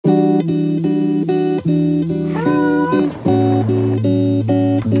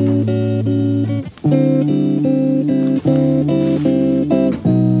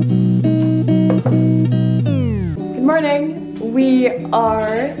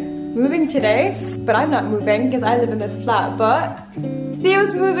moving today, but I'm not moving because I live in this flat, but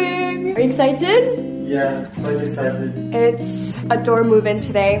Theo's moving. Are you excited? Yeah, quite excited. It's a dorm move-in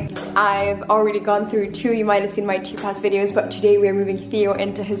today. I've already gone through 2, you might have seen my 2 past videos, but today we're moving Theo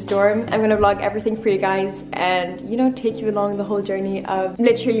into his dorm. I'm gonna vlog everything for you guys and, you know, take you along the whole journey of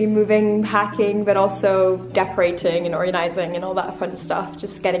literally moving, packing, but also decorating and organizing and all that fun stuff,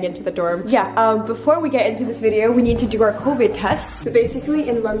 just getting into the dorm. Yeah, before we get into this video, we need to do our COVID tests. So basically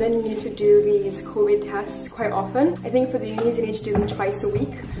in London, you need to do these COVID tests quite often. I think for the unis, you need to do them twice a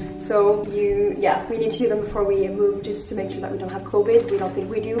week. So we need to do them before we move just to make sure that we don't have COVID. We don't think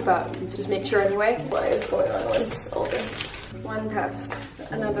we do, but we just make sure anyway. What is going on with all this? One test,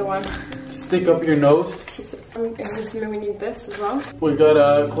 another one. Stick up your nose. I'm assuming we need this as well. We got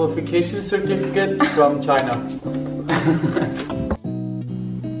a qualification certificate from China.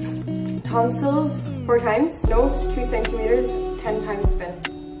 Tonsils 4 times, nose 2 centimeters, 10 times spin.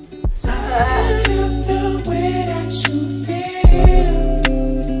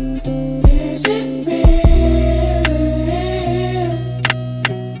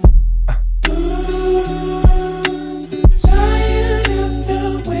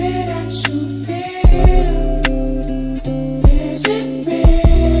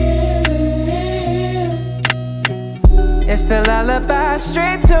 It's the lullaby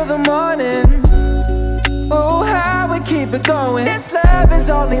straight till the morning. Oh, how we keep it going. This love is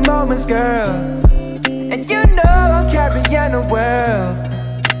only moments, girl. And you know I'm carrying the world.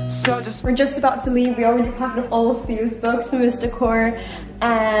 So We're just about to leave. We already packed up all of Theo's books and his decor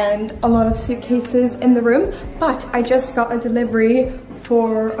and a lot of suitcases in the room. But I just got a delivery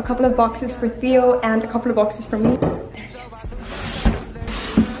for a couple of boxes for Theo and a couple of boxes for me.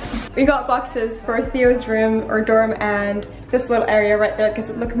 We got boxes for Theo's room or dorm and this little area right there because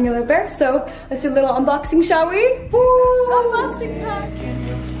it's looking a little bare. So let's do a little unboxing, shall we? Woo! Unboxing time!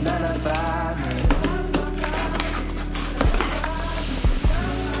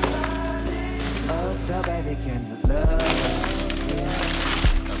 Oh, so baby, can you love?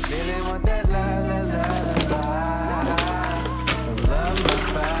 I really want that lullaby. So love my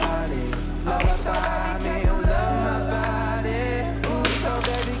body, love my body, love my body. Ooh, so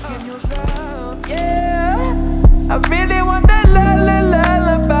baby, can you love? Yeah, I really want that lullaby.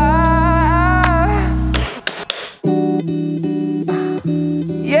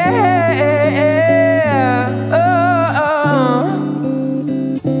 Yeah,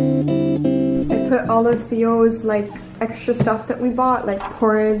 all of Theo's like extra stuff that we bought, like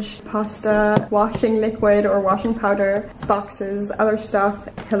porridge, pasta, washing liquid or washing powder, boxes, other stuff,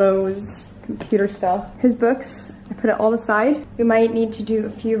 pillows, computer stuff, his books. I put it all aside. We might need to do a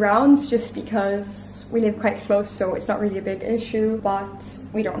few rounds just because we live quite close, so it's not really a big issue, but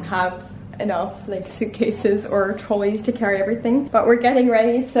we don't have enough like suitcases or trolleys to carry everything. But we're getting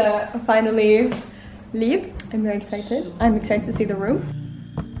ready to finally leave. I'm very excited. I'm excited to see the room.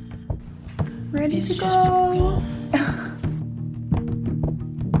 Ready to go.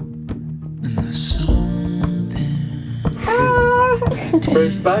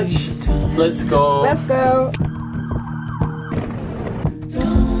 First batch, let's go. Let's go.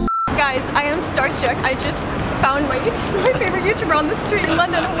 Guys, I am starstruck. I just found my favorite YouTuber on the street in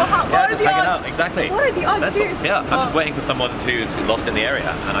London. What are the odds? Exactly. What are the odds? Seriously? Yeah, I'm just waiting for someone who's lost in the area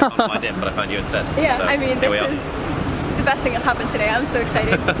and I can't find him, but I found you instead. Yeah, so, I mean, this is the best thing that's happened today. I'm so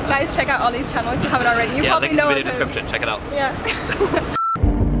excited. Guys, check out Ollie's channel if you haven't already. You probably know in the video description. Check it out. Yeah.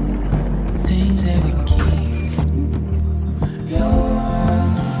 things that we keep.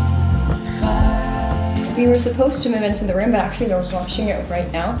 We were supposed to move into the room, but actually they were washing it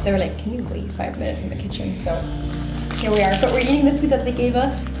right now. So they were like, can you wait 5 minutes in the kitchen? So here we are. But we're eating the food that they gave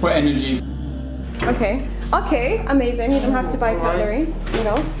us. For energy. Okay. Okay, amazing. You don't have to buy cutlery. What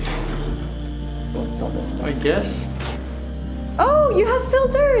else? What's all this stuff? I guess. Oh, you have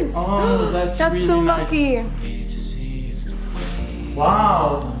filters! Oh, that's really so nice. lucky.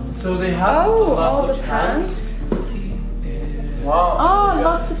 Wow. So they have a lot all of the pants. pants. Wow. Oh, yeah.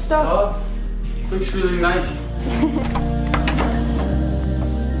 lots of stuff. Looks really nice.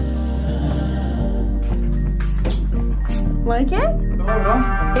 Like it?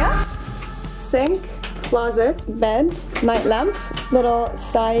 Alright. Yeah. Sink, closet, bed, night lamp, little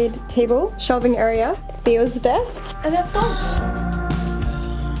side table, shelving area, Theo's desk, and that's all.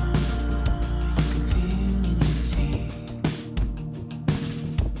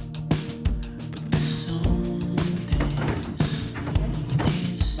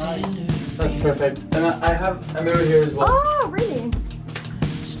 That's perfect. And I have a mirror here as well. Oh, really?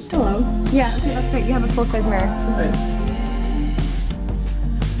 Hello. Yeah, that's great. You have a full-size mirror. Okay.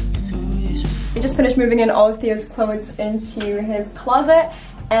 We just finished moving in all of Theo's clothes into his closet,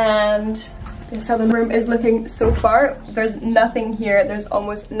 and this is how the room is looking so far. There's nothing here. There's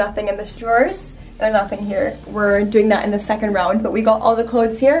almost nothing in the drawers. There's nothing here. We're doing that in the second round, but we got all the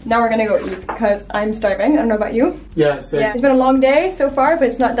clothes here. Now we're gonna go eat because I'm starving. I don't know about you. Yeah, same. Yeah, it's been a long day so far, but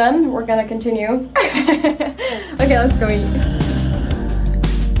it's not done. We're gonna continue. Okay, let's go eat.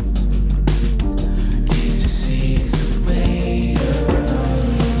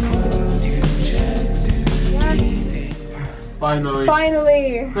 Finally.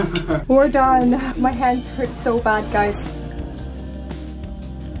 Finally! We're done. My hands hurt so bad, guys.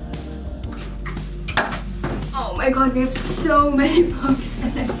 Oh my god, we have so many books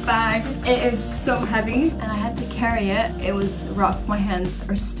in this bag. It is so heavy and I had to carry it. It was rough. My hands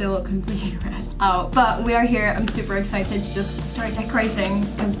are still completely red out. But we are here. I'm super excited to just start decorating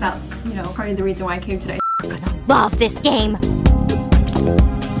because that's, you know, part of the reason why I came today. I'm gonna love this game.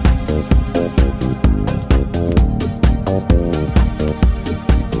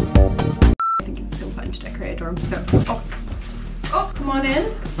 I think it's so fun to decorate a dorm, so... Oh, come on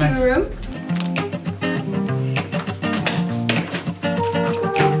in. Thanks. Your room.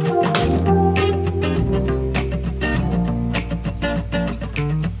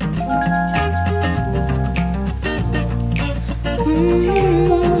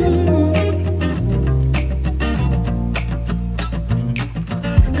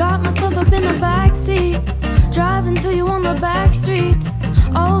 Got myself up in the backseat, driving to you on the back streets.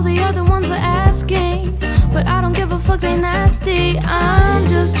 All the other ones are asking, but I don't give a fuck, they nasty. I'm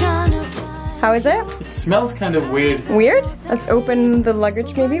just trying to find... How is it? It smells kind of weird. Weird? Let's open the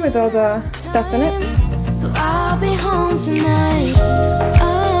luggage maybe with all the stuff in it. So I'll be home tonight.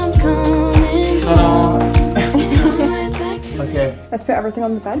 I'm coming home. Okay. Let's put everything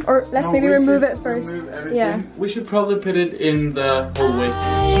on the bed. Or let's No, maybe we remove should it first. remove everything. Yeah. We should probably put it in the hallway.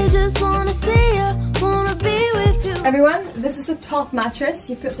 I just wanna see you, wanna be with you. Everyone, this is a top mattress.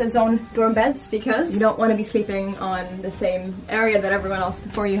 You put this on dorm beds because you don't want to be sleeping on the same area that everyone else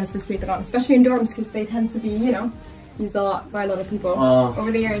before you has been sleeping on, especially in dorms because they tend to be, you know, used a lot by a lot of people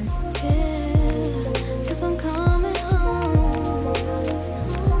over the years. Yeah, 'cause I'm coming home.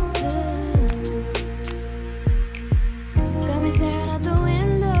 Got me staring out the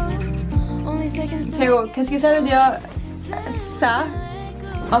window. Only seconds till Théo, qu'est-ce que ça veut dire ça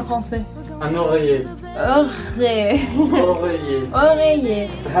en français? Un oreiller. Oreiller. Oreiller. Oreiller.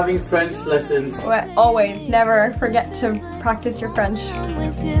 Having French lessons. Ouais, always, never forget to practice your French.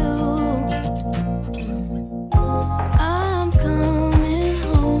 with you. I'm coming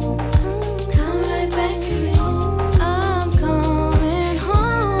home. Come right back to me. I'm coming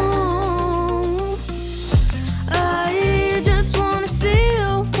home. I just wanna see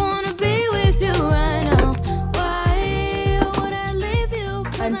you, wanna be with you right now. Why would I leave you?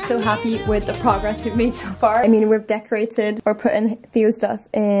 'Cause I'm so I happy need with the progress we've made so far. I mean, we've decorated or put in Theo's stuff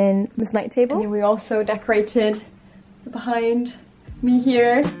in this night table. And then we also decorated behind me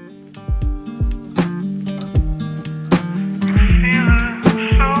here.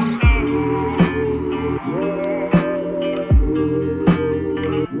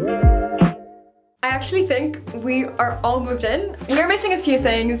 I actually think we are all moved in. We're missing a few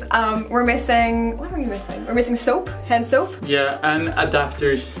things. We're missing, what are we missing? We're missing soap, hand soap. Yeah, and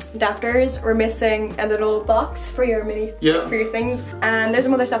adapters. Adapters. We're missing a little box for your mini, Yeah. for your things, and there's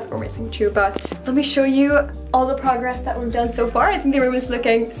some other stuff that we're missing too. But let me show you all the progress that we've done so far. I think the room is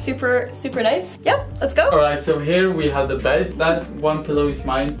looking super nice. Yep, let's go. Alright, so here we have the bed. That one pillow is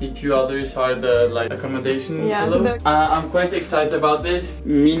mine. The two others are the like accommodation Yeah, so pillows. I'm quite excited about this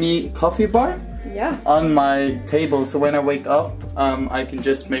mini coffee bar Yeah. on my table, so when I wake up I can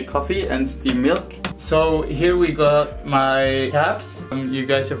just make coffee and steam milk. So here we got my caps. You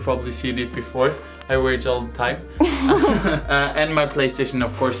guys have probably seen it before. I wear it all the time. And my PlayStation,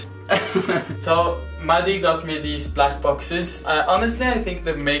 of course. So Maddie got me these black boxes. Honestly, I think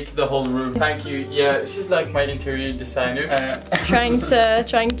they make the whole room. Thank you. Yeah, she's like my interior designer. trying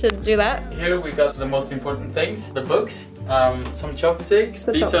to do that. Here we got the most important things. The books, some chopsticks.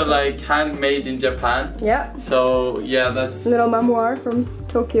 The These are chopsticks. like handmade in Japan. Yeah. So yeah, that's... Little memoir from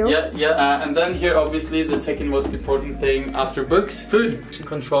Tokyo. Yeah. And then here obviously the second most important thing after books. Food.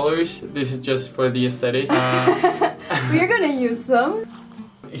 Controllers. This is just for the aesthetic. We're gonna use them.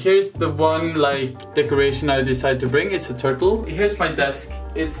 Here's the one like decoration I decided to bring. It's a turtle. Here's my desk.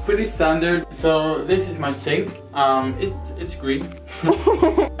 It's pretty standard. So this is my sink. It's green.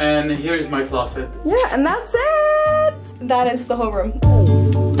 And here's my closet. Yeah, and that's it. That is the whole room.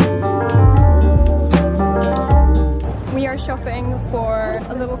 We are shopping for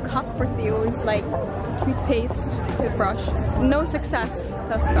a little cup for Theo's like toothpaste, toothbrush. No success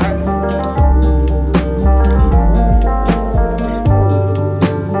thus far.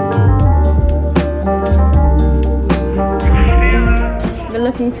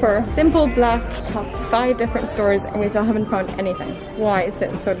 looking for simple black top 5 different stores and we still haven't found anything. Why is it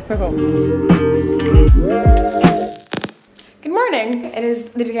so difficult? Good morning! It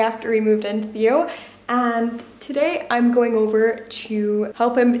is the day after we moved in Theo, and today I'm going over to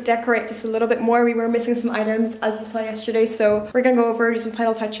help him decorate just a little bit more. We were missing some items as you saw yesterday, so we're gonna go over, do some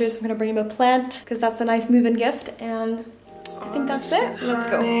final touches. I'm gonna bring him a plant because that's a nice move-in gift, and I think that's it. Let's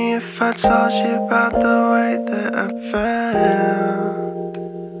go. If I told you about the way that I felt.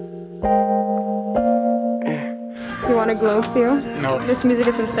 You want to glow, Theo? No. This music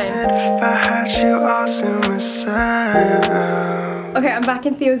is insane. If I had you all to myself. Okay, I'm back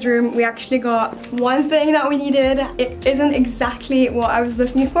in Theo's room. We actually got one thing that we needed. It isn't exactly what I was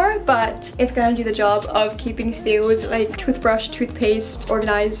looking for, but it's gonna do the job of keeping Theo's like toothbrush, toothpaste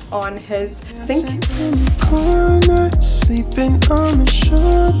organized on his sink. Sleeping on my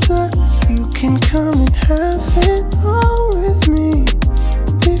shoulder. You can come and have it all with me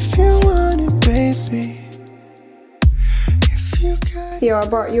if you want it, baby. Theo, I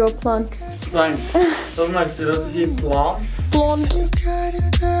brought you a plant. Thanks. Dat maakt je dat zien plant. Blonde. You got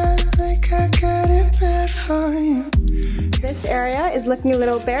it bad like I got it bad for you. This area is looking a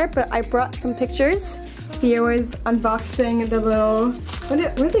little bare, but I brought some pictures. Theo is unboxing the little, what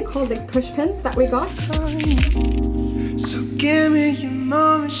are they called, like push pins that we got. So give me your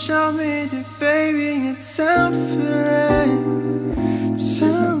mom and show me that baby it's time for it.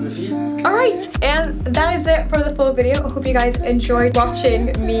 Alright, and that is it for the full video. I hope you guys enjoyed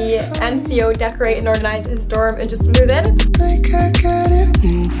watching me and Theo decorate and organize his dorm and just move in.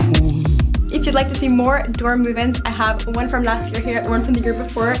 If you'd like to see more dorm move-ins, I have one from last year here and one from the year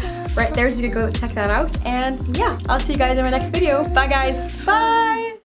before right there, so you can go check that out. And yeah, I'll see you guys in my next video. Bye guys. Bye!